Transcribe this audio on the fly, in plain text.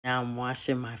Now I'm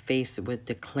washing my face with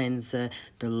the cleanser,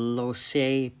 the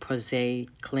Rocher Posay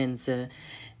cleanser.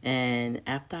 And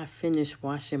after I finish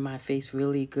washing my face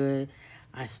really good,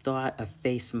 I start a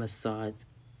face massage.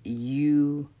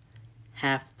 You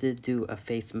have to do a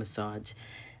face massage.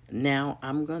 Now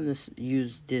I'm going to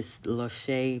use this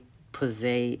Rocher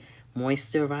Posay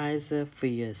moisturizer for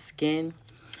your skin.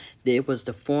 It was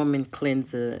the Foreman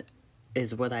cleanser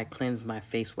is what I cleanse my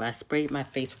face with. I sprayed my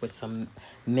face with some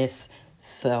mist,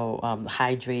 so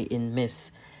hydrating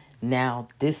mist. Now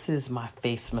this is my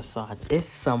face massage.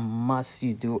 It's a must.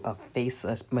 You do a face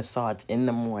massage in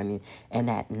the morning and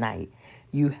at night.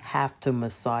 You have to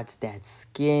massage that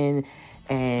skin,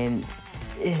 and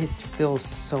it feels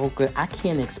so good. I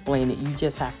can't explain it. You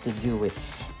just have to do it.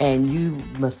 And you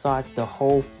massage the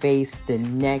whole face, the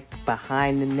neck,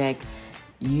 behind the neck.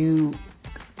 You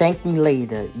thank me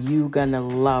later. You gonna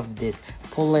love this.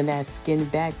 Pulling that skin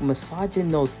back,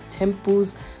 massaging those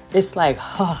temples. It's like,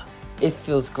 it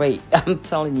feels great. I'm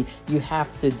telling you, you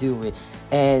have to do it.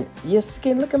 And your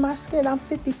skin, look at my skin. I'm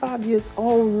 55 years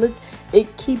old. Look,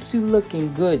 it keeps you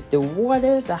looking good. The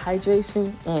water, the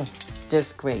hydration,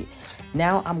 just great.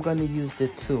 Now I'm gonna use the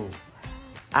tool.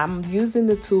 I'm using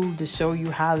the tool to show you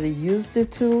how to use the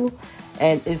tool,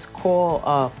 and it's called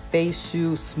a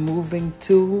facial smoothing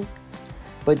tool.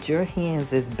 But your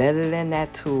hands is better than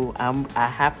that tool. I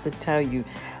have to tell you.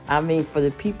 I mean, for the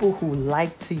people who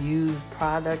like to use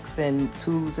products and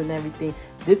tools and everything,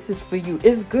 this is for you.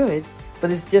 It's good, but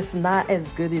it's just not as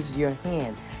good as your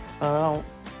hand.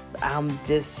 I'm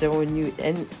just showing you.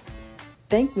 And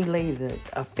thank me later.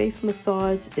 A face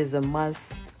massage is a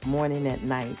must morning and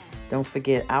night. Don't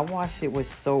forget, I wash it with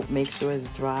soap. Make sure it's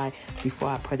dry before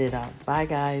I put it up. Bye,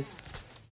 guys.